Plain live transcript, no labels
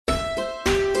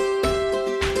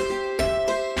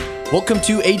Welcome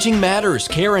to Aging Matters,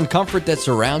 care and comfort that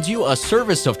surrounds you, a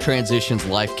service of Transitions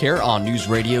Life Care on News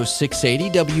Radio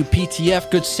 680 WPTF.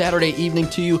 Good Saturday evening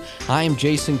to you. I am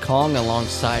Jason Kong,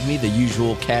 alongside me, the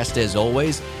usual cast as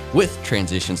always, with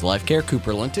Transitions Life Care,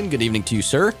 Cooper Linton. Good evening to you,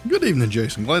 sir. Good evening,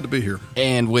 Jason. Glad to be here.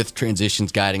 And with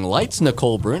Transitions Guiding Lights,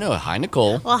 Nicole Bruno. Hi,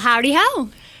 Nicole. Well, howdy ho.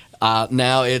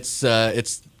 Now it's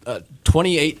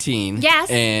 2018. Yes.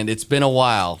 And it's been a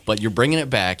while, but you're bringing it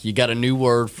back. You got a new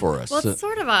word for us. Well, it's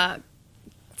sort of a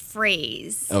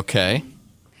phrase. Okay.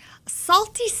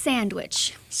 Salty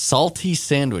sandwich. Salty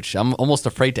sandwich. I'm almost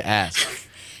afraid to ask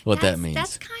what that means.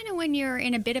 That's kind of when you're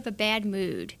in a bit of a bad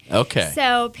mood. Okay.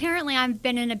 So apparently I've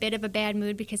been in a bit of a bad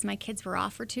mood because my kids were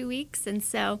off for 2 weeks. And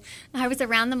so I was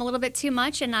around them a little bit too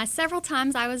much. And several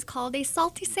times I was called a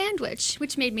salty sandwich,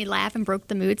 which made me laugh and broke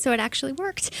the mood. So it actually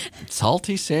worked.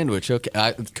 Salty sandwich.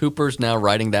 Okay. Cooper's now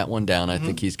writing that one down. I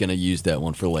think he's going to use that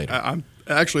one for later.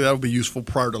 Actually, that'll be useful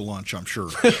prior to lunch, I'm sure.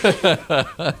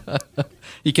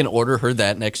 You can order her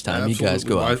that next time you guys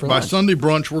go out for lunch. By Sunday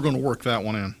brunch, we're going to work that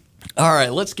one in. All right,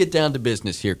 let's get down to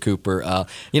business here, Cooper.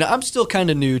 I'm still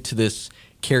kind of new to this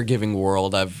caregiving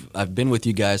world. I've been with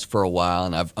you guys for a while,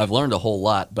 and I've learned a whole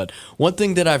lot. But one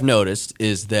thing that I've noticed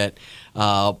is that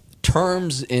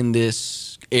terms in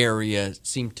this area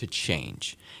seem to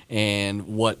change. And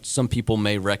what some people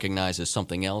may recognize as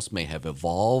something else may have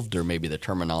evolved, or maybe the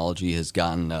terminology has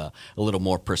gotten a little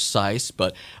more precise.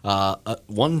 But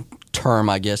one term,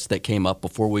 I guess, that came up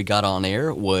before we got on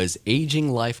air was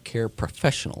aging life care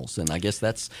professionals. And I guess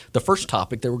that's the first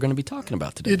topic that we're going to be talking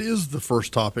about today. It is the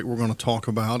first topic we're going to talk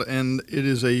about, and it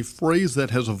is a phrase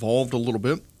that has evolved a little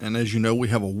bit. And as you know, we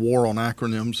have a war on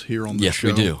acronyms here on the show.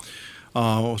 Yes, we do.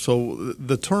 So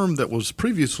the term that was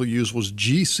previously used was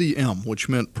GCM, which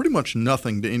meant pretty much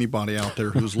nothing to anybody out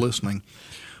there who's listening.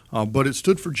 But it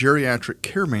stood for Geriatric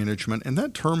Care Management, and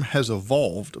that term has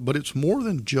evolved, but it's more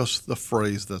than just the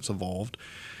phrase that's evolved.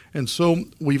 And so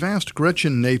we've asked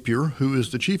Gretchen Napier, who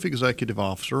is the Chief Executive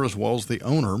Officer as well as the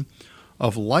owner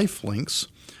of LifeLinks,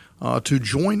 to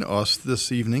join us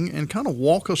this evening and kind of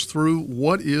walk us through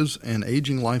what is an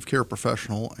aging life care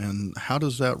professional and how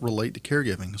does that relate to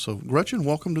caregiving. So, Gretchen,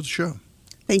 welcome to the show.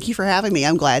 Thank you for having me.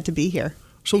 I'm glad to be here.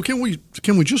 So can we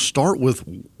just start with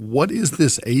what is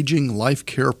this aging life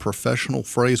care professional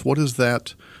phrase? What does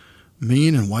that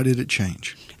mean and why did it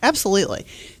change? Absolutely.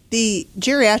 The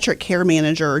geriatric care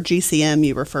manager, or GCM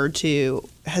you referred to,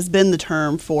 has been the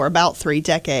term for about 3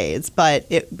 decades, but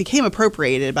it became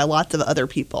appropriated by lots of other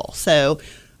people. So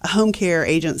a home care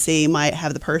agency might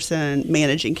have the person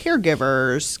managing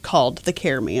caregivers called the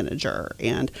care manager,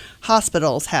 and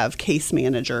hospitals have case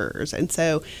managers. And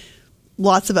so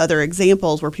lots of other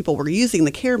examples where people were using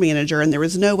the care manager and there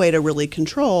was no way to really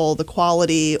control the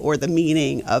quality or the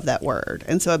meaning of that word.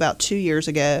 And so about 2 years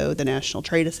ago, the National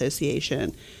Trade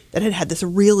Association, that had this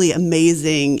really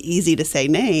amazing, easy to say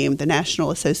name, the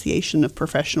National Association of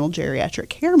Professional Geriatric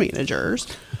Care Managers.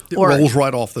 It rolls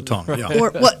right off the tongue, yeah.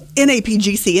 Or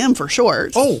NAPGCM for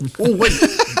short. Oh wait.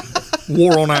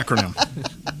 War on acronym.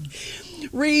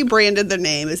 Rebranded the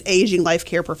name as Aging Life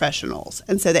Care Professionals.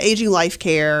 And so the Aging Life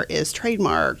Care is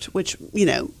trademarked, which,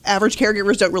 average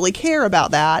caregivers don't really care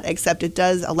about that, except it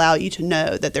does allow you to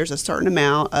know that there's a certain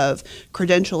amount of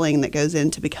credentialing that goes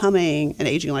into becoming an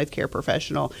Aging Life Care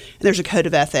professional. And there's a code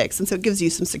of ethics. And so it gives you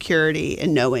some security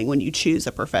in knowing when you choose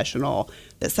a professional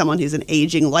that someone who's an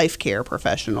aging life care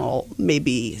professional may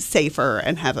be safer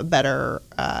and have a better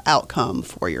outcome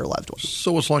for your loved one.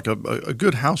 So it's like a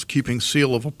good housekeeping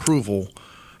seal of approval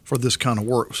for this kind of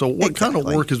work. So what kind of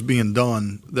work is being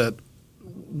done that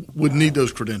would need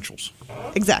those credentials?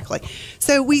 Exactly.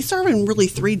 So we serve in really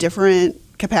 3 different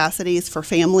capacities for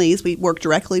families. We work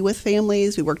directly with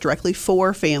families. We work directly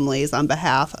for families on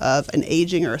behalf of an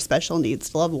aging or a special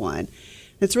needs loved one.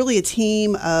 It's really a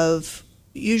team of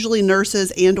usually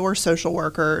nurses and or social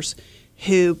workers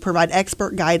who provide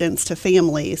expert guidance to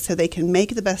families so they can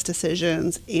make the best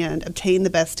decisions and obtain the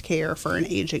best care for an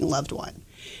aging loved one.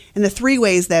 And the 3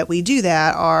 ways that we do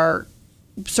that are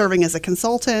serving as a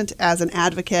consultant, as an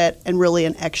advocate, and really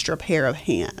an extra pair of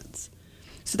hands.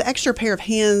 So the extra pair of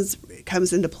hands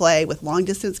comes into play with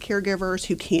long-distance caregivers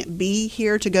who can't be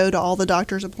here to go to all the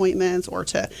doctor's appointments or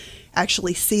to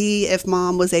actually see if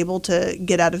mom was able to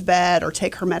get out of bed or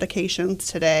take her medications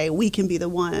today. We can be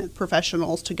the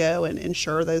professionals to go and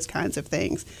ensure those kinds of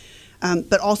things.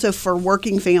 But also for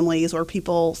working families or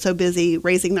people so busy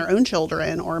raising their own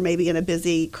children or maybe in a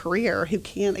busy career who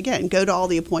can't, again, go to all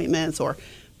the appointments or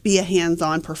be a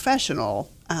hands-on professional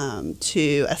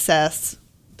to assess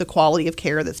the quality of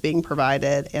care that's being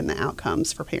provided and the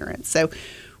outcomes for parents. So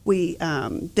we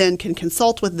then can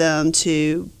consult with them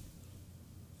to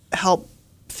help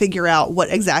figure out what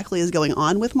exactly is going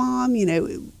on with mom.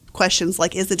 Questions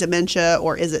like, is it dementia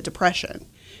or is it depression?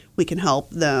 We can help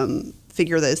them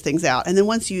figure those things out. And then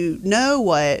once you know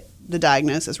what the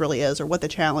diagnosis really is or what the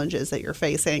challenge is that you're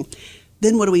facing,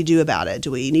 then what do we do about it?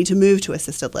 Do we need to move to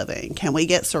assisted living? Can we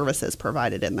get services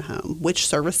provided in the home? Which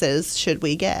services should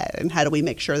we get? And how do we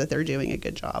make sure that they're doing a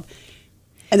good job?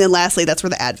 And then lastly, that's where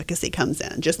the advocacy comes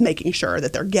in, just making sure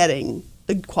that they're getting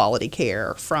the quality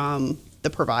care from the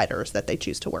providers that they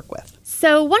choose to work with.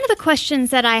 So one of the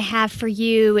questions that I have for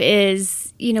you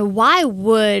is, why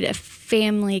would a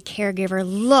family caregiver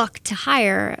look to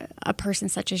hire a person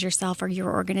such as yourself or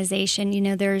your organization?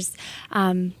 There's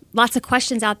lots of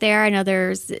questions out there. I know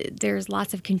there's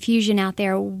lots of confusion out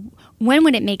there. When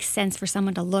would it make sense for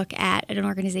someone to look at an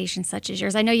organization such as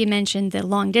yours? I know you mentioned the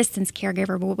long-distance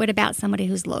caregiver, but what about somebody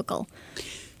who's local?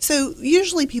 So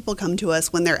usually people come to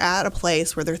us when they're at a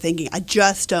place where they're thinking, I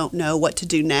just don't know what to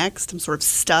do next. I'm sort of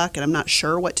stuck and I'm not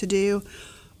sure what to do.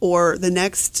 Or the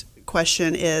next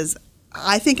question is,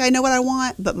 I think I know what I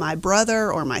want, but my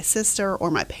brother or my sister or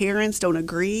my parents don't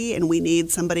agree, and we need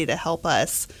somebody to help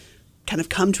us kind of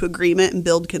come to agreement and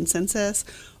build consensus.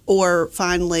 Or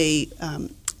finally,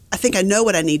 I think I know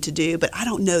what I need to do, but I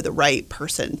don't know the right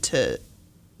person to,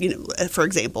 for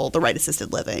example, the right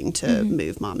assisted living to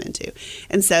move mom into.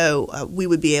 And so we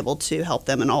would be able to help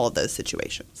them in all of those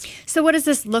situations. So what does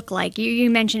this look like?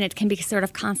 You mentioned it can be sort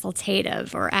of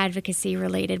consultative or advocacy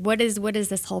related. What does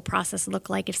this whole process look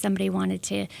like if somebody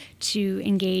wanted to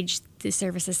engage the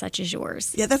services such as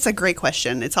yours? Yeah, that's a great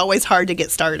question. It's always hard to get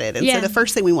started. And so the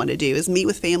first thing we want to do is meet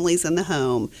with families in the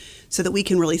home so that we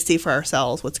can really see for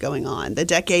ourselves what's going on. The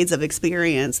decades of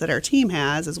experience that our team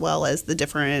has, as well as the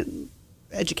different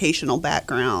educational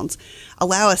backgrounds,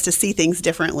 allow us to see things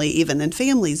differently even than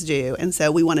families do. And so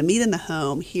we want to meet in the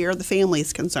home, hear the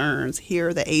family's concerns,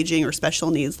 hear the aging or special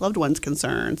needs loved ones'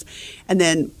 concerns, and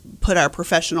then put our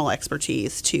professional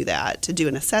expertise to that to do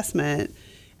an assessment.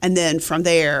 And then from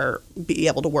there, be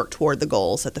able to work toward the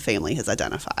goals that the family has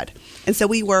identified. And so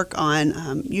we work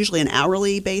on usually an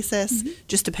hourly basis,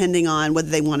 just depending on whether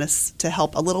they want us to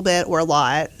help a little bit or a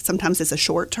lot. Sometimes it's a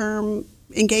short-term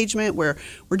engagement where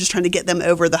we're just trying to get them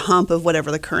over the hump of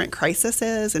whatever the current crisis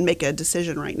is and make a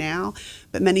decision right now.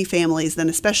 But many families, then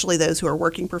especially those who are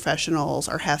working professionals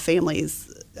or have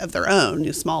families of their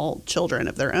own, small children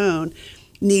of their own,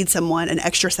 need someone, an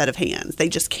extra set of hands. They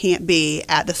just can't be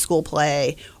at the school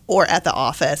play or at the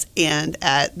office and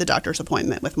at the doctor's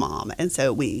appointment with mom. And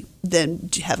so we then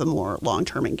have a more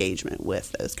long-term engagement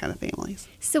with those kind of families.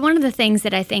 So one of the things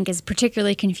that I think is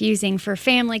particularly confusing for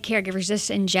family caregivers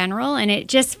just in general, and it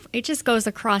just goes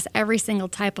across every single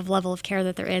type of level of care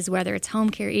that there is, whether it's home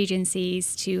care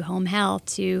agencies to home health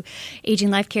to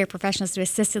aging life care professionals to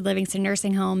assisted living to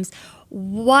nursing homes,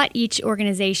 what each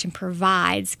organization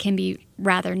provides can be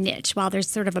rather niche. While there's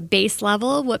sort of a base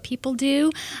level of what people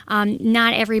do,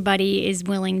 not everybody is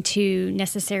willing to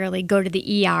necessarily go to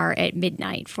the ER at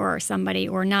midnight for somebody,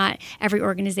 or not every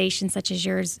organization such as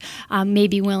yours may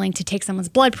be willing to take someone's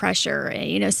blood pressure.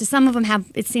 So some of them have,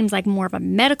 it seems like, more of a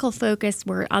medical focus,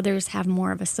 where others have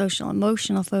more of a social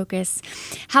emotional focus.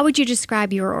 How would you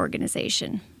describe your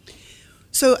organization?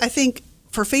 So I think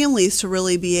for families to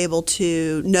really be able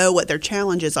to know what their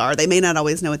challenges are, they may not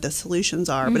always know what the solutions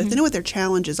are, but if they know what their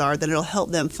challenges are, then it'll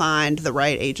help them find the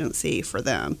right agency for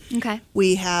them. Okay.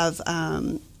 We have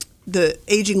the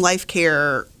Aging Life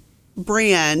Care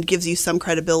brand gives you some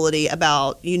credibility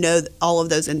about, all of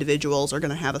those individuals are going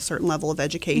to have a certain level of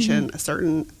education, a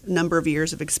certain number of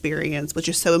years of experience, which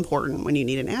is so important when you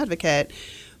need an advocate.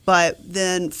 But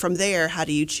then from there, how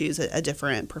do you choose a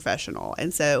different professional?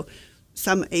 And so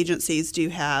some agencies do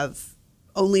have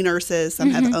only nurses, some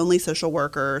have only social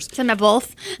workers. Some have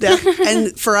both. Yeah.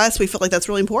 And for us, we feel like that's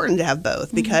really important to have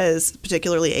both, because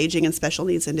particularly aging and special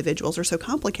needs individuals are so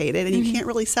complicated, and you can't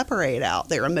really separate out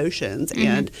their emotions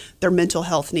and their mental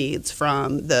health needs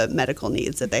from the medical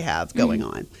needs that they have going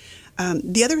on.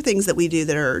 The other things that we do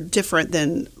that are different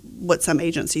than what some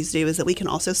agencies do is that we can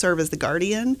also serve as the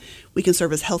guardian. We can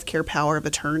serve as healthcare power of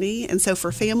attorney. And so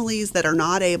for families that are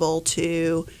not able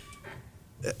to,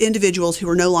 individuals who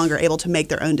are no longer able to make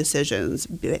their own decisions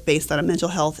based on a mental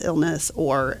health illness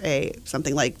or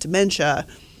something like dementia,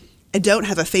 and don't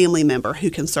have a family member who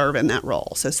can serve in that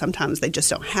role. So sometimes they just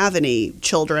don't have any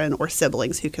children or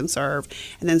siblings who can serve.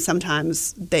 And then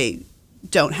sometimes they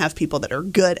don't have people that are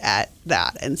good at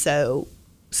that. And so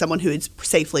someone who would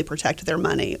safely protect their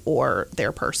money or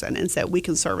their person. And so we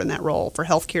can serve in that role for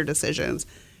healthcare decisions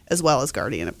as well as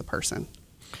guardian of the person.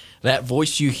 That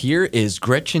voice you hear is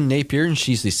Gretchen Napier, and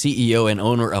she's the CEO and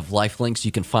owner of Lifelinks.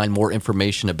 You can find more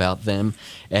information about them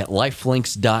at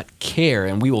lifelinks.care.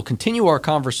 And we will continue our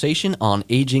conversation on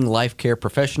aging life care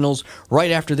professionals right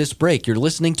after this break. You're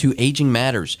listening to Aging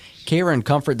Matters, care and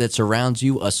comfort that surrounds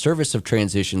you, a service of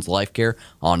Transitions Life Care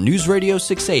on News Radio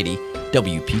 680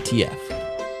 WPTF.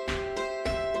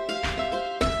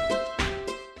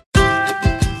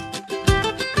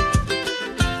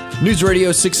 News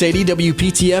Radio 680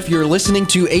 WPTF, you're listening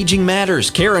to Aging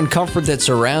Matters, care and comfort that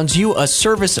surrounds you, a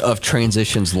service of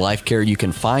Transitions Life Care. You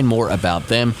can find more about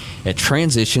them at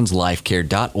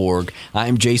transitionslifecare.org.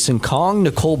 I'm Jason Kong,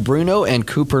 Nicole Bruno, and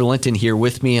Cooper Linton here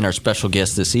with me, and our special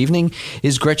guest this evening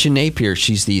is Gretchen Napier.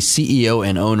 She's the CEO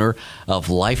and owner of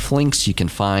Lifelinks. You can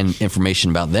find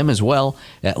information about them as well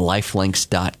at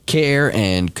lifelinks.care.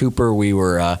 And Cooper,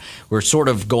 we're sort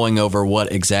of going over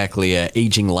what exactly an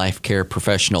aging life care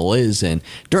professional is, and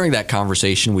during that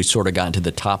conversation we sort of got into the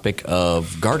topic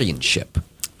of guardianship.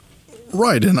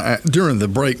 Right, and during the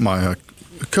break my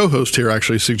co-host here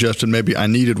actually suggested maybe I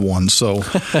needed one, so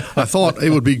I thought it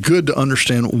would be good to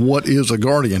understand what is a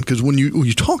guardian, because when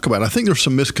you talk about it, I think there's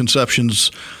some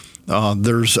misconceptions.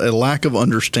 There's a lack of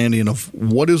understanding of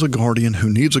what is a guardian, who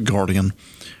needs a guardian,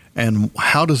 and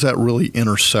how does that really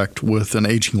intersect with an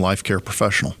aging life care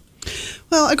professional.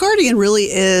 Well, a guardian really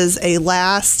is a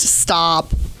last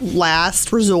stop,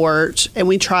 last resort, and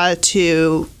we try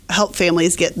to help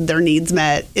families get their needs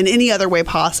met in any other way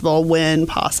possible when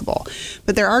possible.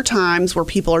 But there are times where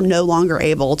people are no longer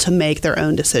able to make their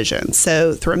own decisions.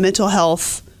 So through a mental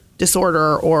health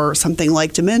disorder or something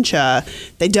like dementia,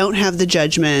 they don't have the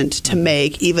judgment to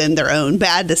make even their own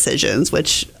bad decisions,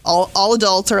 which all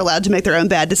adults are allowed to make their own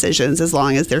bad decisions as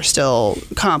long as they're still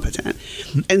competent.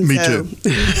 And Me too.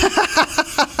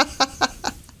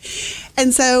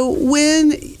 And so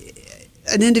when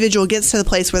an individual gets to the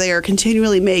place where they are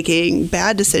continually making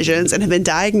bad decisions and have been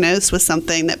diagnosed with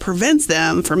something that prevents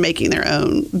them from making their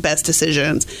own best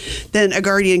decisions, then a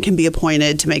guardian can be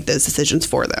appointed to make those decisions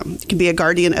for them. It can be a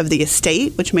guardian of the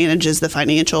estate, which manages the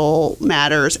financial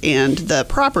matters and the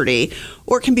property,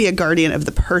 or it can be a guardian of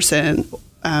the person,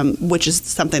 which is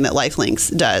something that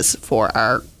Lifelinks does for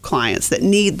our clients that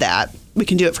need that. We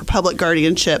can do it for public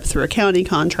guardianship through a county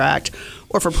contract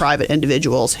or for private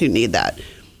individuals who need that.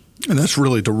 And that's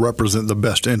really to represent the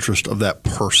best interest of that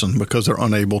person because they're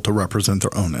unable to represent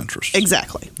their own interests.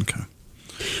 Exactly. Okay.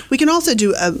 We can also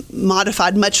do a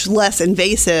modified, much less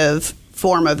invasive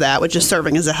form of that, which is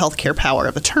serving as a healthcare power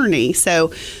of attorney.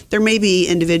 So there may be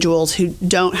individuals who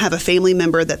don't have a family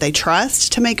member that they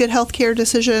trust to make good healthcare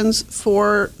decisions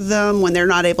for them when they're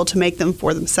not able to make them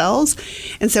for themselves.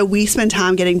 And so we spend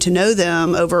time getting to know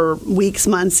them over weeks,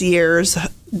 months, years,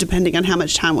 depending on how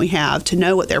much time we have, to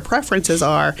know what their preferences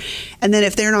are. And then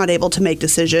if they're not able to make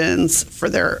decisions for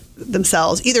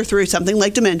themselves, either through something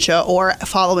like dementia or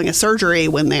following a surgery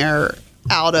when they're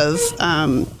out of,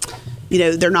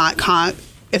 they're not,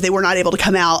 if they were not able to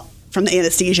come out from the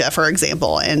anesthesia, for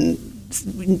example, and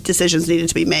decisions needed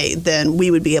to be made, then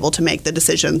we would be able to make the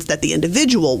decisions that the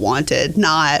individual wanted,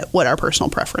 not what our personal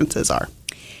preferences are.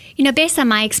 Based on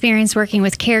my experience working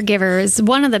with caregivers,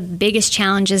 one of the biggest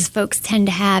challenges folks tend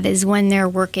to have is when they're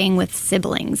working with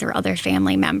siblings or other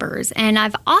family members. And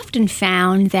I've often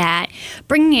found that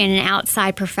bringing in an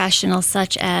outside professional,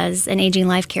 such as an aging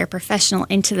life care professional,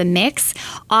 into the mix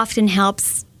often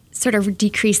helps sort of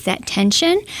decrease that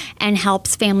tension and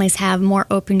helps families have more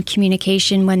open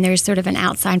communication when there's sort of an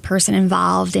outside person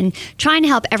involved, and trying to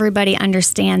help everybody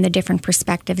understand the different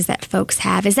perspectives that folks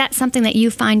have. Is that something that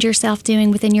you find yourself doing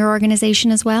within your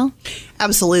organization as well?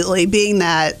 Absolutely. Being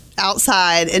that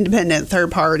outside independent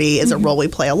third party is a role we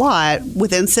play a lot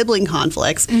within sibling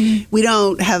conflicts. We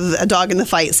don't have a dog in the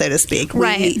fight, so to speak.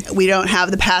 Right. We don't have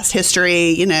the past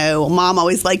history, mom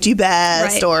always liked you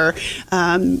best, or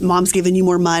mom's giving you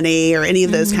more money, or any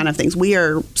of those kind of things. We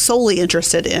are solely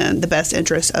interested in the best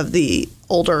interest of the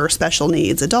older special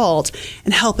needs adult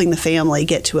and helping the family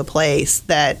get to a place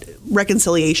that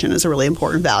reconciliation is a really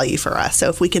important value for us. So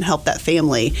if we can help that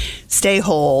family stay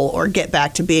whole or get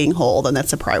back to being whole, then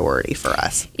that's a priority for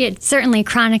us. Certainly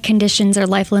chronic conditions or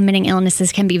life-limiting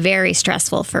illnesses can be very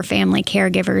stressful for family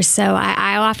caregivers. So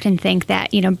I often think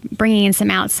that, bringing in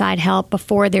some outside help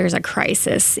before there's a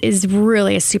crisis is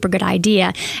really a super good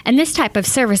idea. And this type of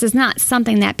service is not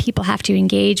something that people have to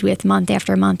engage with month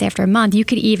after month after month. You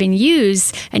could even use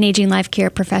an aging life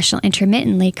care professional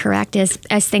intermittently, correct, as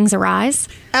things arise?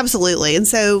 Absolutely. And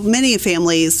so many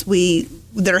families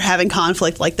that are having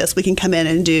conflict like this, we can come in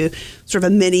and do sort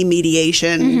of a mini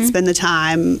mediation, spend the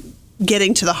time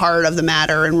getting to the heart of the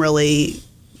matter and really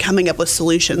coming up with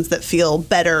solutions that feel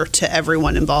better to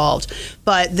everyone involved,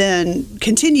 but then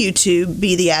continue to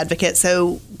be the advocate.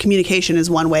 So communication is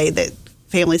one way that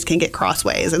families can get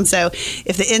crossways. And so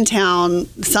if the in-town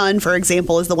son, for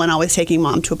example, is the one always taking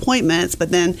mom to appointments,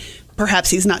 but then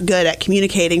perhaps he's not good at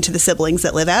communicating to the siblings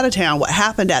that live out of town what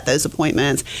happened at those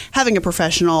appointments, having a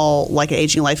professional like an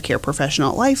aging life care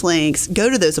professional at LifeLinks go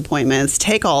to those appointments,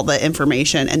 take all the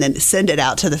information, and then send it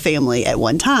out to the family at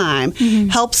one time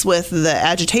helps with the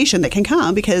agitation that can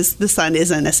come because the son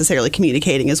isn't necessarily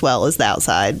communicating as well as the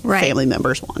outside family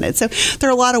members wanted. So there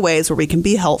are a lot of ways where we can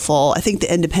be helpful. I think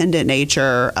the independent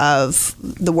nature of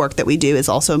the work that we do is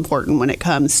also important when it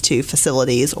comes to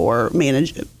facilities or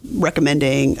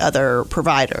recommending other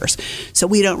providers. So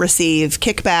we don't receive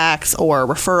kickbacks or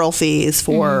referral fees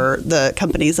for the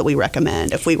companies that we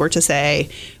recommend. If we were to say,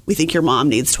 we think your mom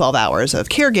needs 12 hours of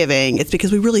caregiving, it's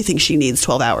because we really think she needs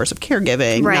 12 hours of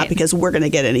caregiving, not because we're going to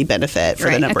get any benefit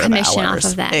for the number of hours. A commission off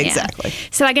of that. Exactly. Yeah.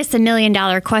 So I guess the $1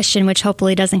 million question, which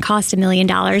hopefully doesn't cost $1 million,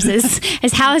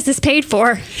 is how is this paid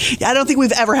for? I don't think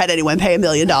we've ever had anyone pay $1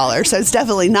 million, so it's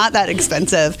definitely not that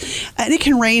expensive. And it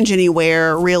can range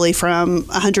anywhere really from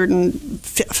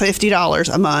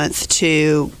 $150 a month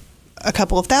to a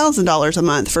couple of $1,000s a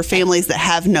month for families that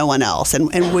have no one else.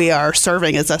 And we are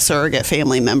serving as a surrogate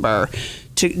family member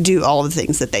to do all of the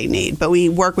things that they need. But we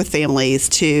work with families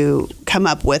to come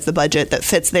up with a budget that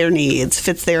fits their needs,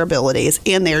 fits their abilities,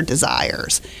 and their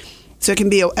desires. So it can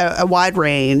be a wide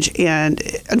range, and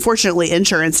unfortunately,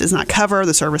 insurance does not cover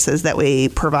the services that we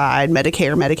provide.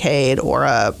 Medicare, Medicaid, or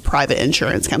a private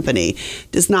insurance company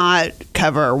does not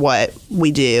cover what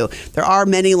we do. There are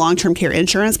many long-term care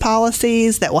insurance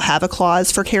policies that will have a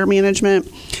clause for care management.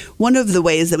 One of the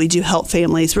ways that we do help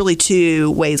families, really two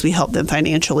ways we help them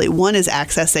financially. One is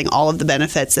accessing all of the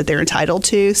benefits that they're entitled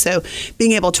to. So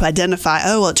being able to identify,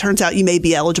 it turns out you may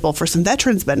be eligible for some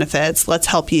veterans benefits. Let's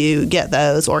help you get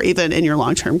those. Or even in your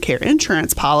long-term care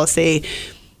insurance policy,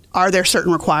 are there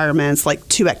certain requirements like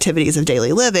 2 activities of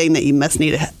daily living that you must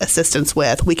need assistance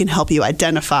with? We can help you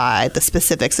identify the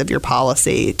specifics of your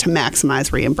policy to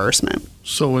maximize reimbursement.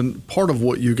 So in part of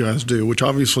what you guys do, which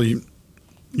obviously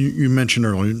you mentioned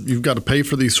earlier, you've got to pay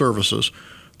for these services,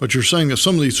 but you're saying that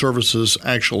some of these services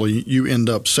actually you end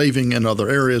up saving in other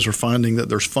areas or finding that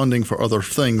there's funding for other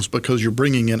things because you're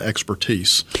bringing in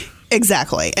expertise.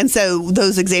 Exactly. And so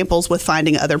those examples with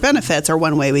finding other benefits are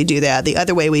one way we do that. The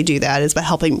other way we do that is by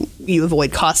helping you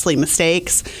avoid costly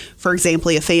mistakes. For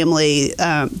example, a family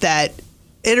that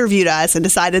interviewed us and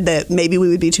decided that maybe we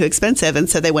would be too expensive, and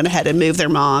so they went ahead and moved their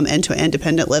mom into an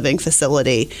independent living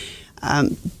facility,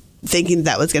 thinking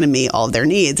that was going to meet all of their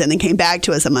needs, and then came back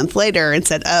to us a month later and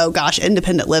said, oh gosh,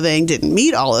 independent living didn't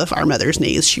meet all of our mother's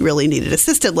needs. She really needed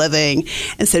assisted living,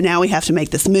 and so now we have to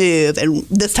make this move, and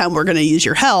this time we're going to use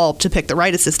your help to pick the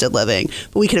right assisted living.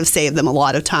 But we could have saved them a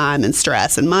lot of time and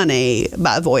stress and money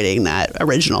by avoiding that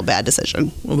original bad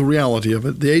decision. Well, the reality of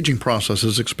it, the aging process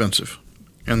is expensive.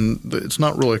 And it's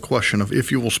not really a question of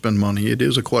if you will spend money. It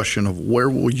is a question of where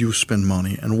will you spend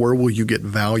money and where will you get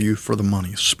value for the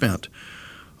money spent.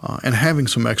 And having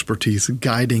some expertise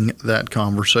guiding that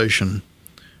conversation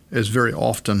is very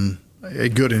often a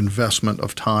good investment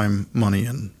of time, money,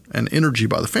 and energy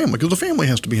by the family, because the family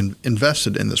has to be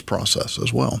invested in this process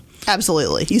as well.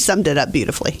 Absolutely. You summed it up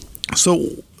beautifully. So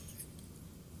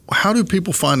how do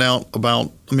people find out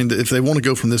about, if they want to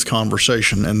go from this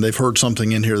conversation and they've heard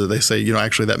something in here that they say,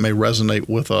 actually that may resonate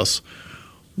with us,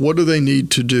 what do they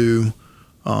need to do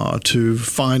to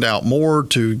find out more,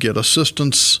 to get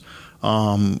assistance?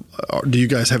 Do you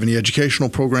guys have any educational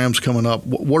programs coming up?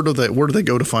 Where do they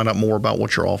go to find out more about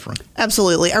what you're offering?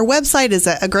 Absolutely. Our website is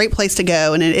a great place to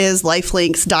go, and it is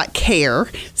lifelinks.care,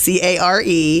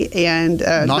 C-A-R-E, and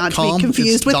not to be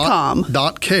confused with .com.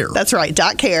 .care. That's right,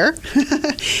 .care.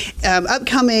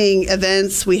 Upcoming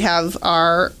events, we have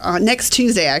our next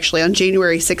Tuesday, actually, on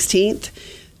January 16th.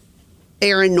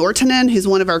 Aaron Nortonen, who's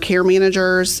one of our care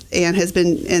managers and has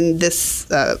been in this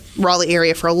Raleigh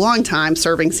area for a long time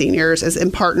serving seniors, is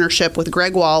in partnership with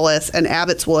Greg Wallace and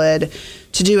Abbotswood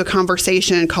to do a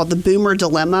conversation called The Boomer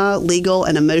Dilemma, Legal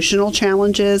and Emotional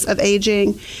Challenges of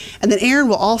Aging. And then Aaron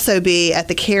will also be at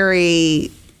the Cary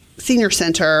Senior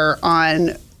Center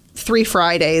on 3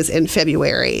 Fridays in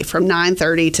February from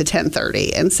 9:30 to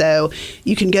 10:30. And so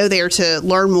you can go there to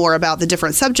learn more about the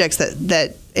different subjects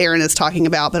that Aaron is talking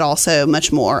about, but also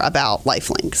much more about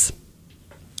LifeLinks.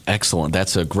 Excellent.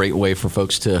 That's a great way for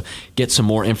folks to get some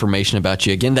more information about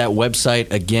you. Again, that website,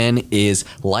 is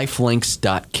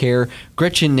lifelinks.care.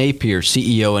 Gretchen Napier,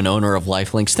 CEO and owner of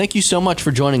LifeLinks, thank you so much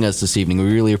for joining us this evening.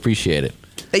 We really appreciate it.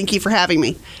 Thank you for having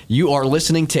me. You are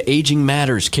listening to Aging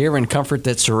Matters, care and comfort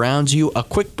that surrounds you. A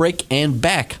quick break and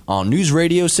back on News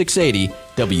Radio 680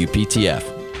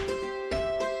 WPTF.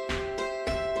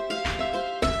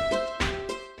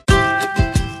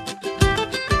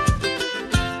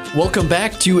 Welcome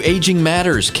back to Aging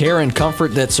Matters, care and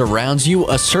comfort that surrounds you,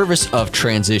 a service of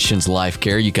Transitions Life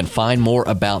Care. You can find more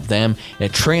about them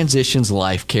at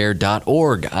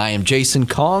transitionslifecare.org. I am Jason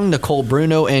Kong, Nicole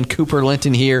Bruno, and Cooper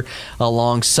Linton here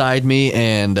alongside me.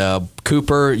 And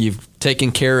Cooper, you've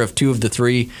taken care of 2 of the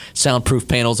 3 soundproof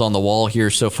panels on the wall here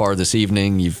so far this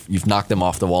evening. You've knocked them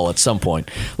off the wall at some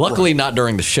point. Luckily, not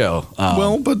during the show.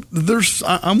 But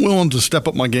I'm willing to step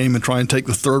up my game and try and take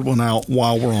the 3rd one out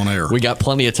while we're on air. We got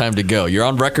plenty of time to go. You're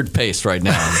on record pace right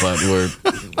now, but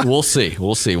we'll see.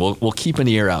 We'll keep an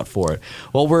ear out for it.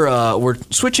 Well, we're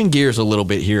switching gears a little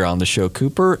bit here on the show,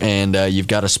 Cooper, and you've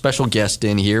got a special guest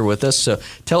in here with us. So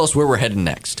tell us where we're heading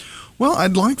next. Well,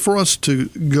 I'd like for us to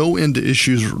go into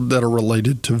issues that are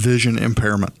related to vision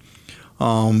impairment.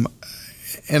 And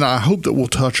I hope that we'll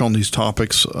touch on these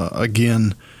topics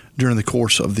again during the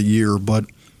course of the year. But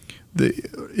the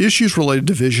issues related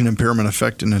to vision impairment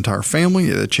affect an entire family.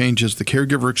 It changes the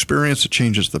caregiver experience. It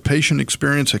changes the patient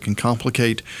experience. It can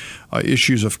complicate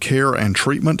issues of care and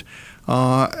treatment.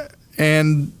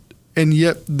 And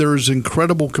yet there's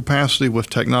incredible capacity with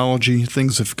technology.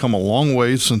 Things have come a long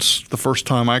way since the first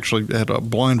time I actually had a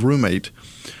blind roommate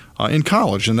in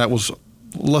college, and that was,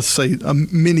 let's say,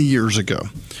 many years ago.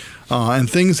 And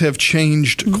things have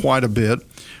changed quite a bit.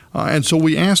 And so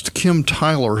we asked Kim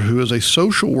Tyler, who is a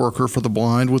social worker for the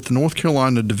blind with the North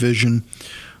Carolina Division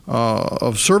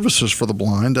of Services for the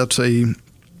Blind. That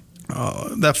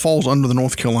falls under the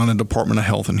North Carolina Department of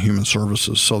Health and Human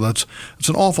Services. So it's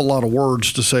an awful lot of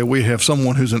words to say we have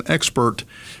someone who's an expert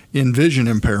in vision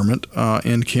impairment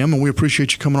in Kim, and we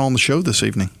appreciate you coming on the show this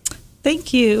evening.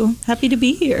 Thank you. Happy to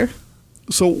be here.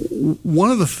 So one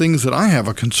of the things that I have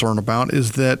a concern about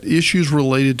is that issues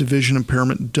related to vision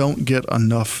impairment don't get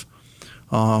enough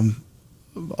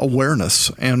awareness,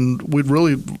 and we'd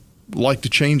really like to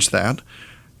change that.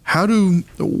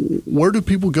 Where do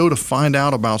people go to find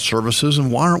out about services,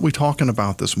 and why aren't we talking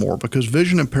about this more? Because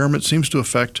vision impairment seems to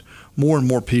affect more and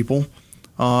more people,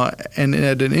 and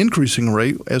at an increasing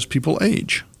rate as people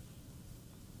age.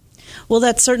 Well,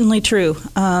 that's certainly true.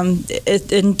 And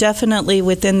definitely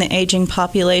within the aging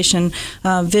population,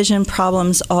 vision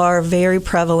problems are very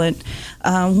prevalent.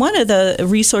 One of the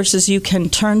resources you can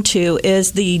turn to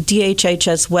is the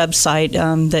DHHS website,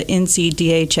 the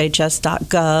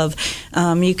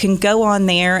ncdhhs.gov. You can go on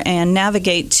there and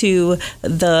navigate to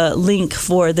the link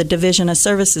for the Division of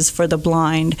Services for the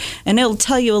Blind, and it'll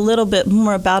tell you a little bit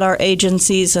more about our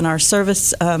agencies and our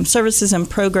services and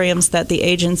programs that the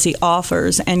agency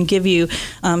offers, and give you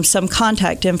some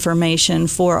contact information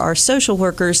for our social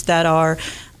workers that are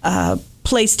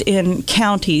placed in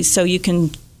counties, so you can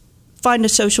find a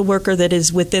social worker that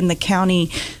is within the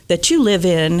county that you live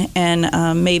in, and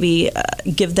maybe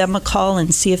give them a call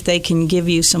and see if they can give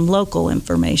you some local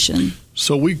information.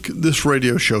 So this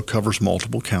radio show covers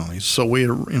multiple counties. So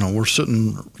we're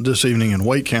sitting this evening in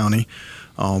Wake County,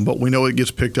 but we know it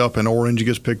gets picked up in Orange, it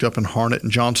gets picked up in Harnett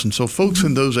and Johnson. So folks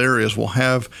in those areas will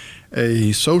have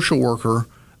a social worker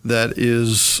that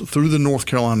is through the North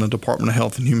Carolina Department of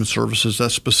Health and Human Services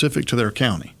that's specific to their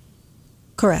county.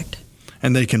 Correct.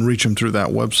 And they can reach them through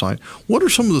that website. What are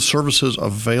some of the services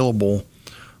available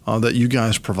that you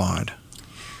guys provide?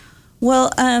 Well,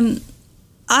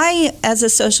 I, as a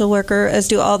social worker, as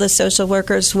do all the social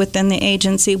workers within the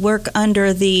agency, work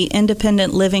under the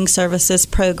Independent Living Services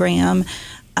program.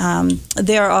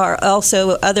 There are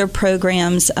also other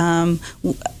programs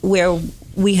where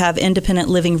we have independent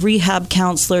living rehab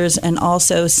counselors, and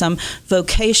also some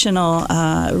vocational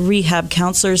rehab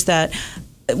counselors that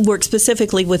work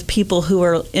specifically with people who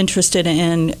are interested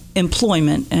in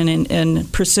employment and in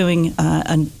pursuing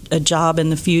a job in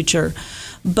the future.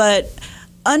 But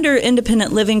under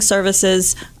Independent Living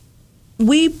Services,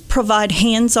 we provide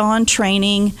hands-on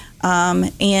training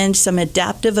and some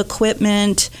adaptive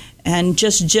equipment and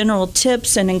just general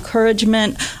tips and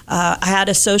encouragement. I had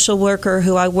a social worker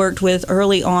who I worked with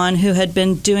early on who had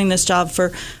been doing this job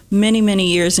for many, many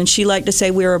years, and she liked to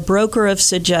say we're a broker of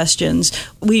suggestions.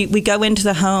 We go into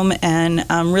the home and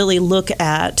really look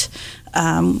at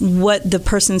what the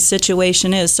person's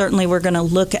situation is. Certainly we're going to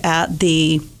look at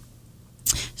the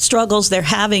struggles they're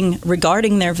having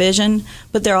regarding their vision,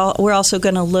 but we're also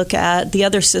going to look at the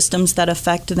other systems that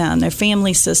affect them, their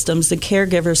family systems, the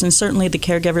caregivers, and certainly the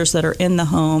caregivers that are in the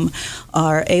home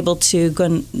are able to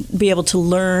be able to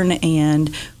learn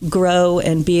and grow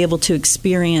and be able to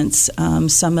experience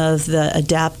some of the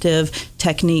adaptive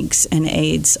techniques and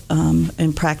aids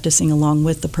in practicing along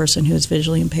with the person who is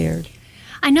visually impaired.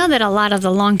 I know that a lot of the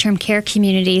long-term care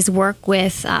communities work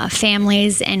with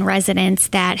families and residents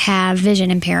that have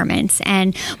vision impairments,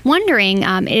 and wondering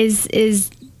is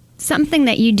something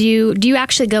that you do you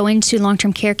actually go into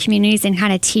long-term care communities and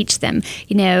kind of teach them,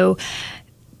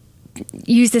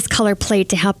 use this color plate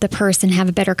to help the person have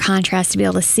a better contrast to be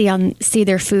able to see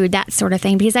their food, that sort of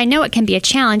thing? Because I know it can be a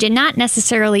challenge, and not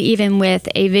necessarily even with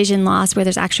a vision loss where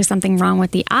there's actually something wrong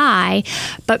with the eye,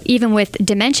 but even with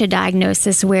dementia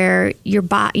diagnosis where your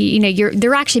body,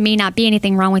 there actually may not be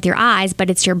anything wrong with your eyes, but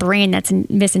it's your brain that's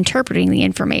misinterpreting the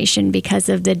information because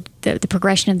of the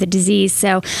progression of the disease.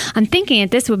 So I'm thinking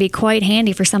that this would be quite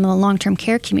handy for some of the long-term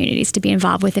care communities to be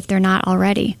involved with if they're not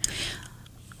already.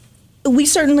 We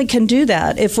certainly can do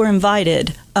that if we're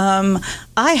invited.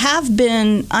 I have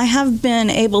been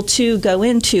able to go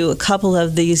into a couple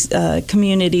of these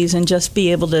communities and just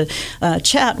be able to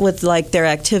chat with their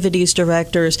activities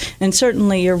directors. And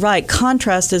certainly, you're right.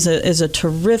 Contrast is a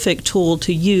terrific tool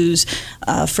to use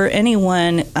for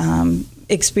anyone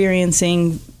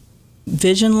experiencing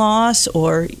vision loss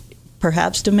or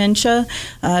perhaps dementia,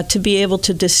 to be able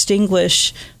to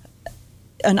distinguish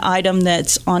an item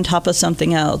that's on top of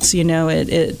something else.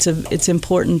 It's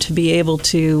important to be able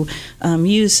to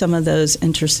use some of those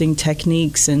interesting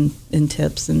techniques and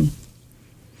tips and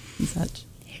such.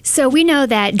 So we know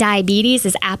that diabetes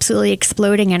is absolutely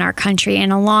exploding in our country,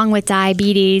 and along with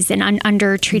diabetes and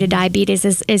undertreated diabetes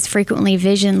is frequently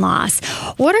vision loss.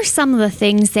 What are some of the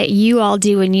things that you all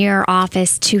do in your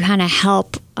office to kind of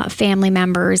help family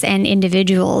members and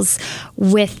individuals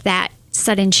with that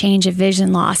sudden change of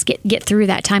vision loss get through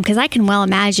that time? Because I can well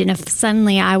imagine if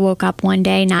suddenly I woke up one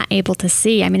day not able to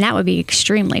see, that would be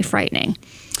extremely frightening.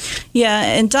 Yeah,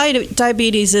 and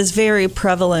diabetes is very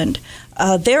prevalent.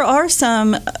 There are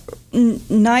some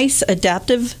nice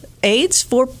adaptive aids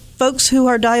for folks who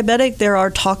are diabetic. There are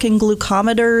talking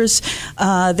glucometers.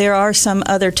 There are some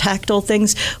other tactile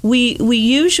things. We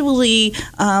usually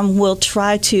will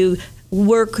try to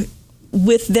work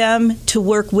with them to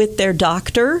work with their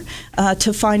doctor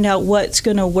to find out what's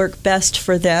going to work best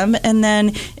for them. And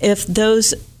then if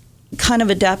those kind of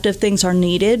adaptive things are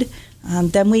needed,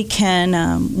 then we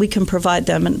can provide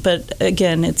them. But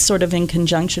again, it's sort of in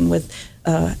conjunction with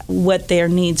what their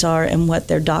needs are and what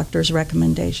their doctor's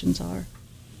recommendations are.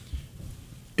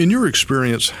 In your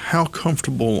experience, how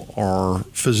comfortable are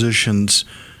physicians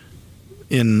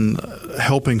in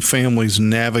helping families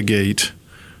navigate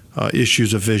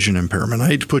issues of vision impairment? I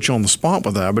hate to put you on the spot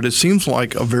with that, but it seems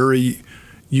like a very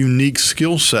unique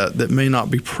skill set that may not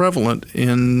be prevalent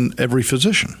in every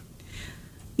physician.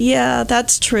 Yeah,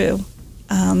 that's true.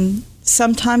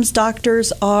 Sometimes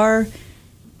doctors are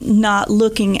not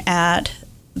looking at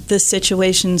the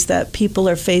situations that people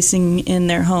are facing in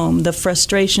their home, the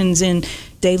frustrations in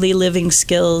daily living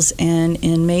skills,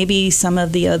 and maybe some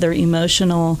of the other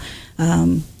emotional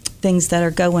things that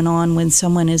are going on when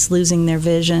someone is losing their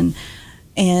vision.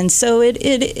 And so it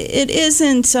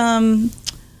isn't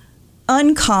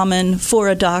uncommon for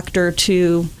a doctor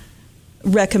to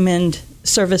recommend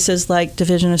services like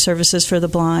Division of Services for the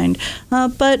Blind,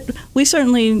 but we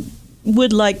certainly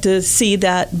would like to see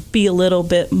that be a little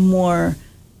bit more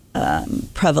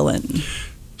prevalent.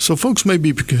 So folks may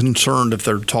be concerned if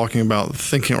they're talking about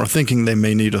thinking they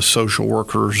may need a social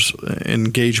worker's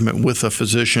engagement with a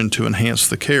physician to enhance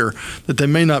the care, that they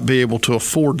may not be able to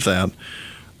afford that.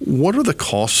 What are the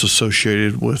costs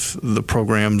associated with the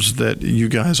programs that you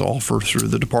guys offer through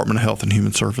the Department of Health and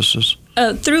Human Services?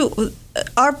 Through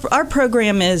our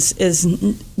program is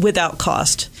without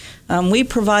cost. We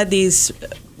provide these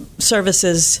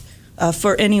services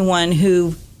for anyone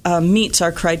who meets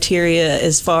our criteria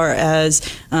as far as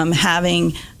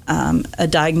having a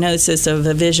diagnosis of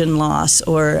a vision loss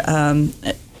or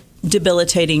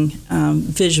debilitating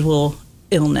visual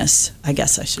illness, I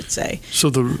guess I should say. So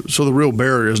the real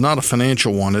barrier is not a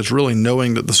financial one. It's really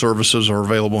knowing that the services are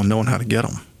available and knowing how to get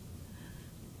them.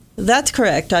 That's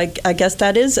correct. I guess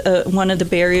that is one of the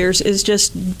barriers, is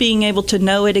just being able to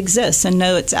know it exists and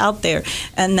know it's out there,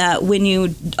 and that when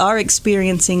you are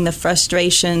experiencing the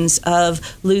frustrations of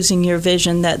losing your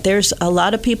vision, that there's a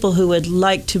lot of people who would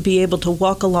like to be able to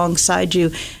walk alongside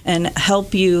you and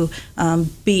help you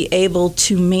be able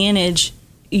to manage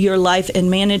your life and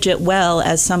manage it well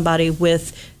as somebody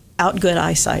without good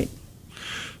eyesight.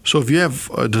 So if you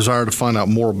have a desire to find out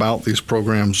more about these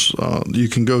programs, you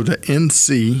can go to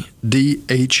ncdhhs.gov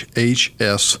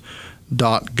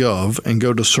and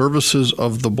go to Services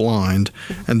of the Blind.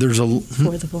 And there's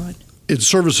For the blind. It's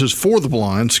Services for the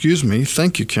Blind, excuse me.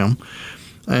 Thank you, Kim.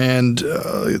 And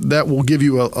that will give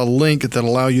you a link that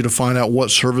allow you to find out what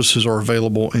services are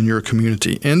available in your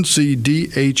community.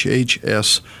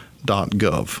 ncdhhs.gov.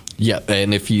 Yeah,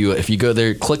 and if you go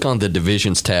there, click on the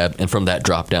Divisions tab, and from that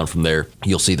drop down from there,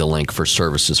 you'll see the link for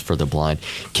Services for the Blind.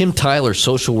 Kim Tyler,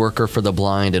 social worker for the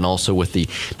blind, and also with the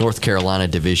North Carolina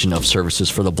Division of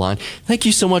Services for the Blind. Thank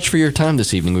you so much for your time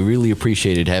this evening. We really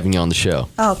appreciated having you on the show.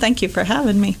 Oh, thank you for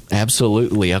having me.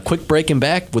 Absolutely. A quick break and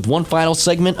back with one final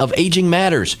segment of Aging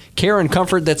Matters, care and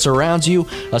comfort that surrounds you,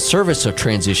 a service of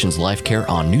Transitions Life Care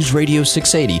on News Radio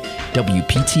 680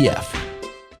 WPTF.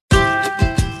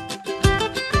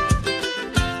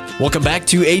 Welcome back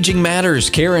to Aging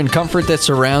Matters, care and comfort that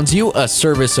surrounds you, a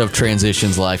service of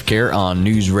Transitions Life Care on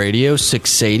News Radio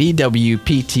 680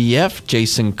 WPTF.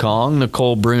 Jason Kong,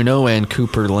 Nicole Bruno, and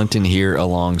Cooper Linton here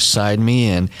alongside me.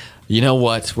 And you know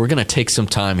what? We're going to take some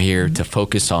time here to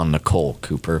focus on Nicole,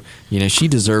 Cooper. You know, she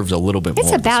deserves a little bit more.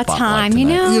 It's about time, tonight. you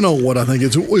know. You know what I think?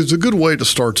 It's a good way to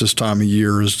start this time of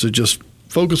year is to just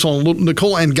focus on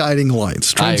Nicole and Guiding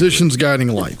Lights, Transitions Guiding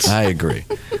Lights. I agree.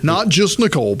 Not just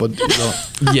Nicole, but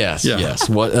Yes, Yeah. yes.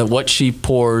 What she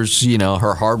pours, you know,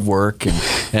 her hard work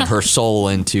and her soul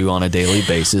into on a daily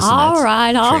basis. And All that's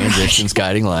right. Transitions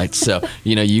Guiding Lights. So,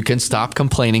 you know, you can stop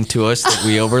complaining to us that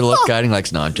we overlook Guiding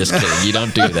Lights. No, I'm just kidding. You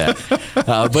don't do that.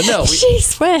 But no,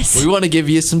 Jeez whiz. we want to give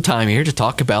you some time here to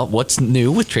talk about what's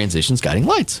new with Transitions Guiding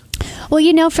Lights. Well,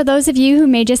 you know, for those of you who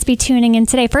may just be tuning in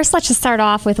today, first let's just start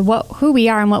off with who we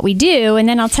are and what we do, and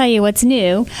then I'll tell you what's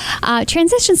new.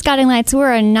 Transitions Guiding Lights,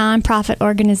 we're a nonprofit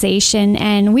organization,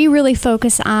 and we really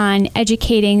focus on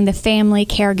educating the family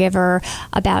caregiver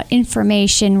about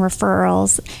information,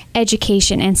 referrals,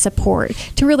 education, and support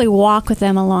to really walk with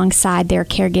them alongside their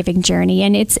caregiving journey.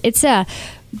 And it's a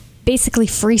basically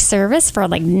free service for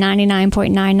like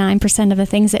 99.99% of the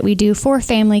things that we do for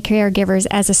family caregivers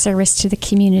as a service to the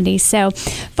community. So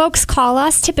folks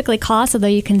typically call us, although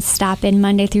you can stop in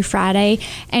Monday through Friday,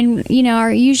 and you know,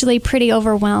 are usually pretty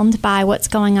overwhelmed by what's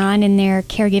going on in their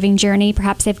caregiving journey.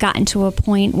 Perhaps they've gotten to a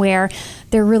point where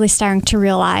they're really starting to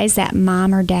realize that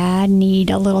mom or dad need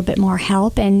a little bit more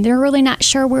help, and they're really not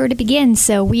sure where to begin.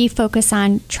 So we focus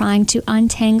on trying to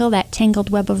untangle that tangled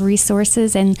web of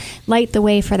resources and light the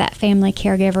way for that family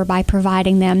caregiver by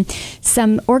providing them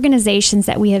some organizations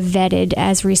that we have vetted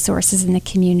as resources in the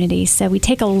community. So we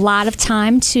take a lot of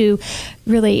time to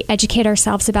really educate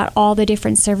ourselves about all the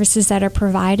different services that are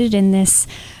provided in this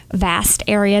vast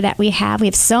area that we have. We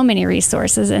have so many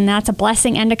resources, and that's a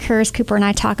blessing and a curse. Cooper and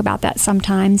I talk about that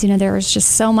sometimes. You know, there is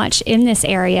just so much in this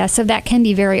area, so that can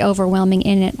be very overwhelming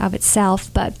in and of itself.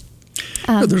 But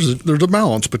there's a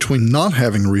balance between not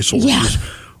having resources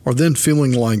or then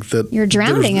feeling like that you're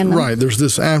drowning in them. Right. There's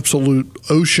this absolute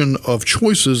ocean of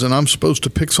choices, and I'm supposed to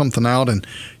pick something out, and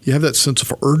you have that sense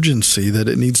of urgency that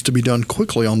it needs to be done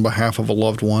quickly on behalf of a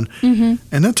loved one. Mm-hmm.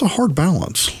 And that's a hard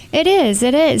balance. It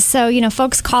is. So, you know,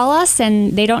 folks call us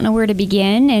and they don't know where to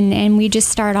begin, and we just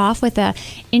start off with a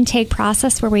intake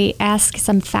process where we ask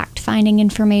some fact-finding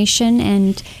information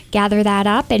and gather that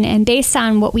up. And based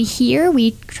on what we hear,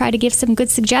 we try to give some good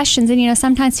suggestions. And, you know,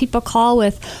 sometimes people call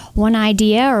with one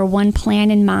idea or one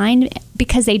plan in mind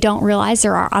because they don't realize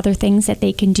there are other things that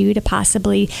they can do to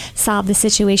possibly solve the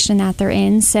situation that they're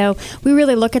in. So we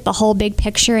really look at the whole big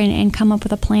picture and come up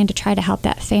with a plan to try to help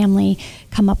that family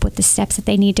come up with the steps that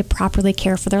they need to properly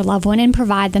care for their loved one and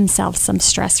provide themselves some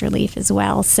stress relief as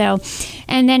well. So,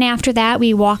 and then after that,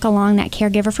 we walk along that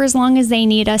caregiver for as long as they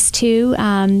need us to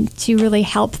really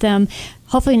help them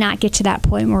hopefully not get to that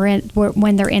point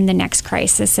when they're in the next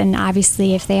crisis. And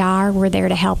obviously, if they are, we're there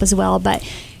to help as well. But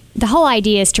the whole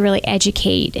idea is to really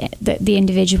educate the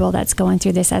individual that's going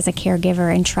through this as a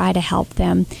caregiver and try to help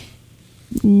them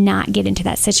not get into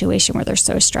that situation where they're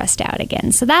so stressed out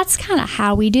again. So that's kind of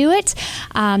how we do it.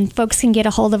 Folks can get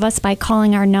a hold of us by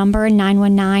calling our number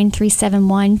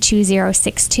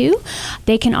 919-371-2062.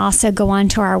 They can also go on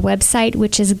to our website,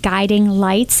 which is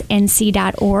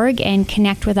guidinglightsnc.org, and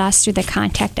connect with us through the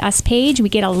Contact Us page. We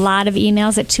get a lot of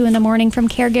emails at 2 a.m. from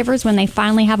caregivers when they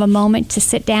finally have a moment to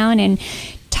sit down and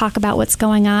talk about what's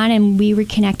going on, and we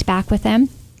reconnect back with them.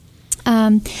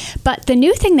 But the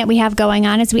new thing that we have going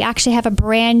on is we actually have a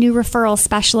brand new referral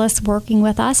specialist working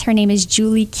with us. Her name is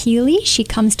Julie Keeley. She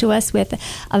comes to us with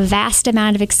a vast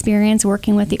amount of experience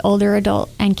working with the older adult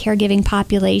and caregiving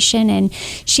population, and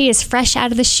she is fresh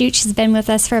out of the chute. She's been with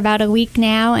us for about a week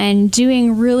now and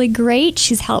doing really great.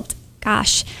 She's helped,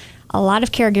 a lot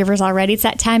of caregivers already. It's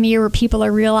that time of year where people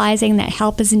are realizing that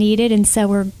help is needed, and so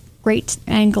we're great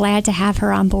and glad to have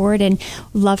her on board, and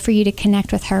love for you to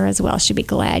connect with her as well. She'd be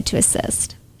glad to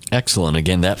assist. Excellent.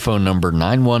 Again, that phone number,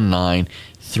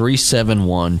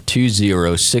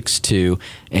 919-371-2062,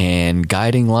 and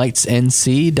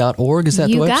guidinglightsnc.org. Is that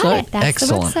You the website? got it. That's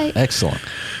Excellent. the website. Excellent.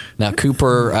 Now,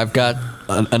 Cooper, I've got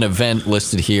an event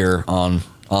listed here on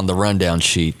the rundown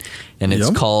sheet, and it's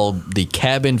called the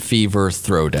Cabin Fever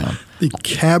Throwdown. The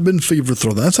Cabin Fever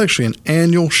Throw. That's actually an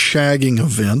annual shagging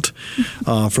event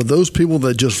for those people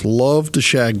that just love to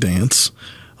shag dance.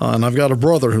 And I've got a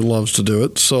brother who loves to do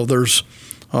it. So there's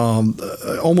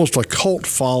almost a cult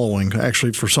following,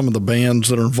 actually, for some of the bands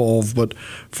that are involved. But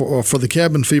for the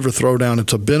Cabin Fever Throwdown,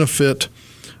 it's a benefit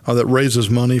that raises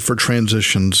money for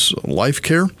Transitions Life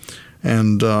Care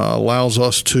and allows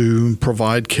us to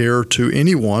provide care to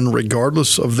anyone,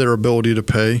 regardless of their ability to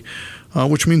pay,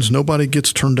 which means nobody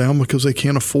gets turned down because they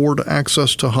can't afford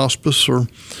access to hospice or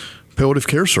palliative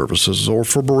care services or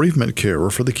for bereavement care or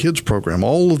for the kids program.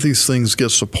 All of these things get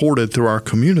supported through our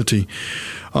community.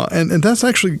 And that's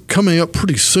actually coming up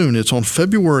pretty soon. It's on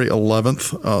February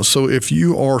 11th. So if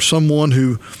you are someone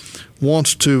who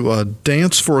wants to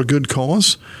dance for a good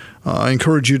cause, I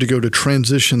encourage you to go to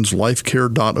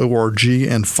transitionslifecare.org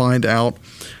and find out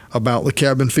about the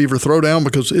Cabin Fever Throwdown,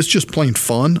 because it's just plain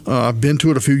fun. I've been to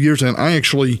it a few years, and I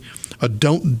actually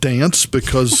don't dance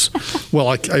because, well,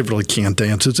 I really can't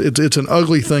dance. It's an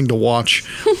ugly thing to watch,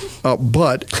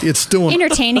 but it's still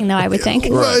Entertaining, though, I would think.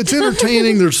 Well, it's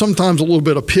entertaining. There's sometimes a little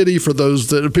bit of pity for those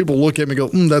that people look at me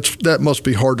and go, that must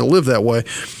be hard to live that way.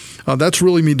 That's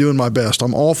really me doing my best.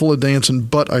 I'm awful at dancing,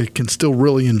 but I can still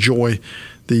really enjoy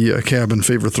the Cabin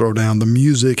Fever Throwdown. The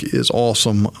music is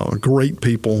awesome. Great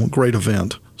people, great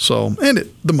event. So, and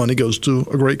the money goes to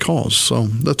a great cause. So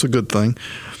that's a good thing.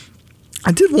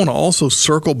 I did want to also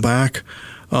circle back.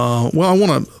 I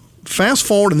want to fast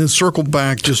forward and then circle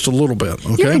back just a little bit.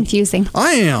 Okay? You're confusing.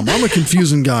 I am. I'm a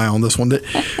confusing guy on this one.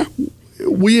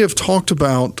 We have talked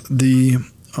about the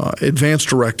advanced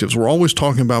directives. We're always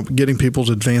talking about getting people's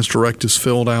advanced directives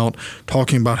filled out,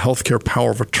 talking about healthcare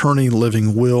power of attorney,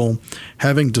 living will,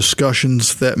 having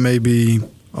discussions that may be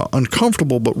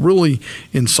uncomfortable but really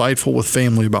insightful with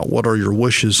family about what are your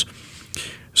wishes.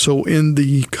 So in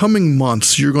the coming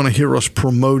months, you're going to hear us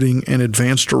promoting an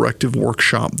advanced directive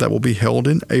workshop that will be held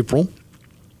in April.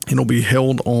 It'll be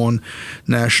held on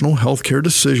National Healthcare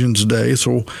Decisions Day.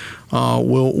 So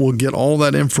we'll get all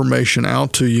that information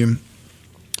out to you.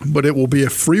 But it will be a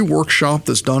free workshop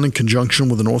that's done in conjunction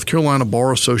with the North Carolina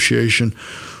Bar Association,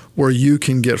 where you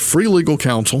can get free legal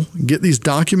counsel, get these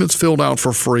documents filled out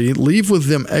for free, leave with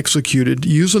them executed,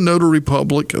 use a notary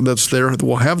public that's there.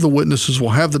 We'll have the witnesses, we'll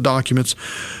have the documents,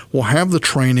 we'll have the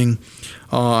training,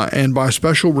 and by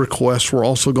special request, we're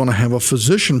also going to have a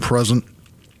physician present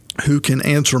who can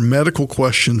answer medical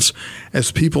questions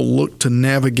as people look to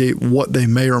navigate what they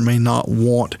may or may not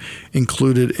want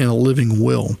included in a living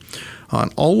will.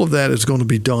 And all of that is going to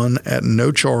be done at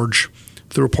no charge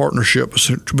through a partnership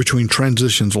between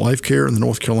Transitions Life Care and the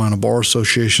North Carolina Bar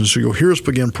Association. So you'll hear us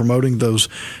begin promoting those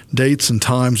dates and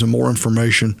times and more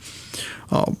information.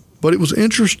 But it was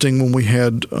interesting when we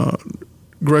had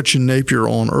Gretchen Napier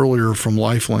on earlier from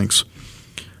Lifelinks,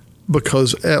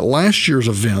 because at last year's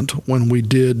event, when we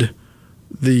did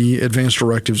the advanced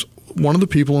directives, one of the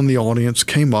people in the audience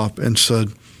came up and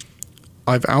said,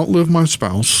 I've outlived my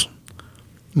spouse.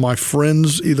 My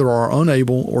friends either are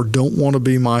unable or don't want to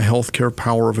be my healthcare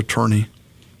power of attorney,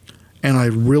 and I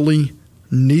really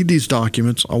need these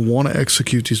documents. I want to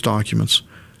execute these documents,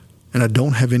 and I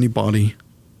don't have anybody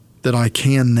that I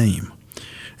can name.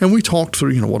 And we talked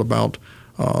through, what about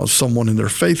someone in their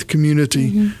faith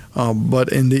community? Mm-hmm.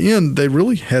 But in the end, they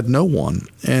really had no one,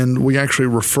 and we actually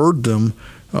referred them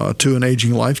to an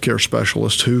aging life care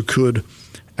specialist who could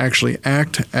actually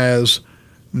act as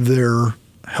their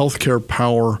healthcare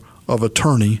power of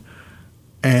attorney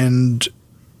and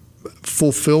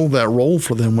fulfill that role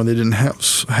for them when they didn't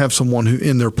have someone who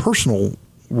in their personal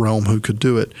realm who could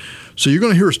do it. So you're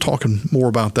going to hear us talking more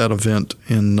about that event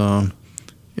in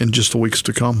just the weeks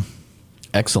to come.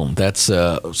 Excellent. That's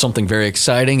something very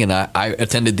exciting, and I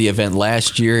attended the event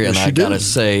last year, and I got to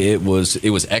say it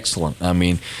was excellent. I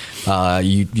mean,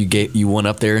 you went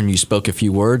up there and you spoke a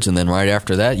few words, and then right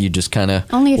after that, you just kind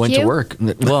of went to work.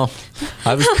 Well,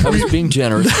 I was being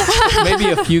generous.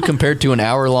 Maybe a few compared to an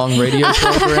hour-long radio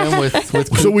program with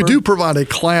Cooper. So we do provide a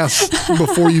class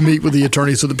before you meet with the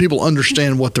attorney so that people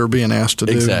understand what they're being asked to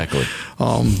do. Exactly.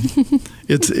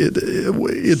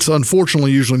 It's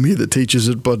unfortunately usually me that teaches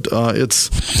it, but it's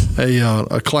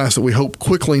a class that we hope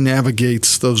quickly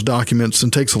navigates those documents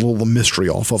and takes a little of the mystery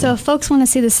off of So them. if folks want to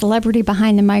see the celebrity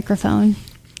behind the microphone,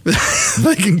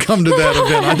 They can come to that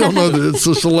event. I don't know that it's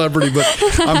a celebrity, but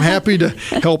I'm happy to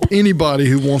help anybody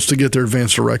who wants to get their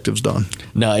advance directives done.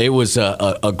 No, it was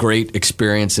a great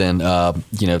experience, and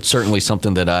certainly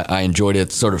something that I enjoyed.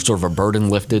 It's sort of a burden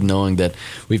lifted, knowing that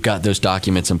we've got those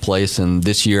documents in place. And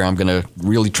this year, I'm going to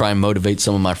really try and motivate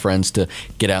some of my friends to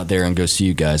get out there and go see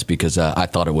you guys, because I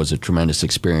thought it was a tremendous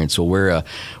experience. So we're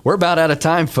about out of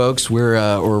time, folks.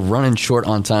 We're running short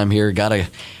on time here. Got to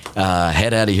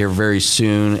head out of here very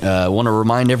soon. I want to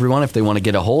remind everyone, if they want to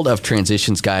get a hold of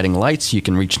Transitions Guiding Lights, you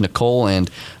can reach Nicole and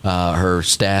her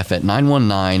staff at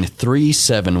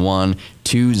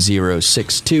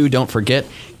 919-371-2062. Don't forget,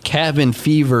 Cabin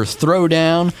Fever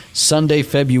Throwdown, Sunday,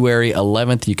 February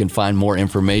 11th. You can find more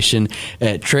information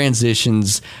at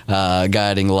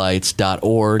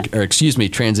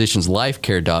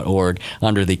transitionslifecare.org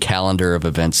under the calendar of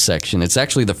events section. It's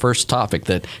actually the first topic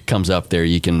that comes up there.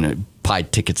 You can buy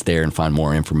tickets there and find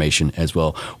more information as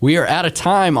well. We are out of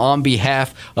time. On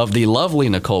behalf of the lovely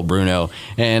Nicole Bruno,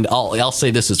 and I'll say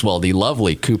this as well, the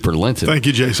lovely Cooper Linton. Thank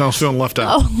you, Jason. I was feeling left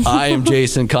out. I am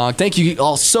Jason Kong. Thank you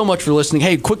all so much for listening.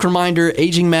 Hey, quick reminder,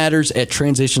 Aging Matters at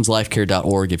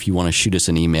transitionslifecare.org if you want to shoot us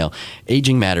an email.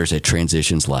 Aging Matters at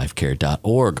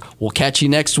transitionslifecare.org. We'll catch you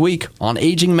next week on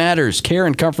Aging Matters, care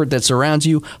and comfort that surrounds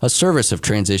you, a service of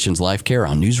Transitions Life Care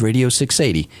on News Radio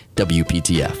 680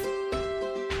 WPTF.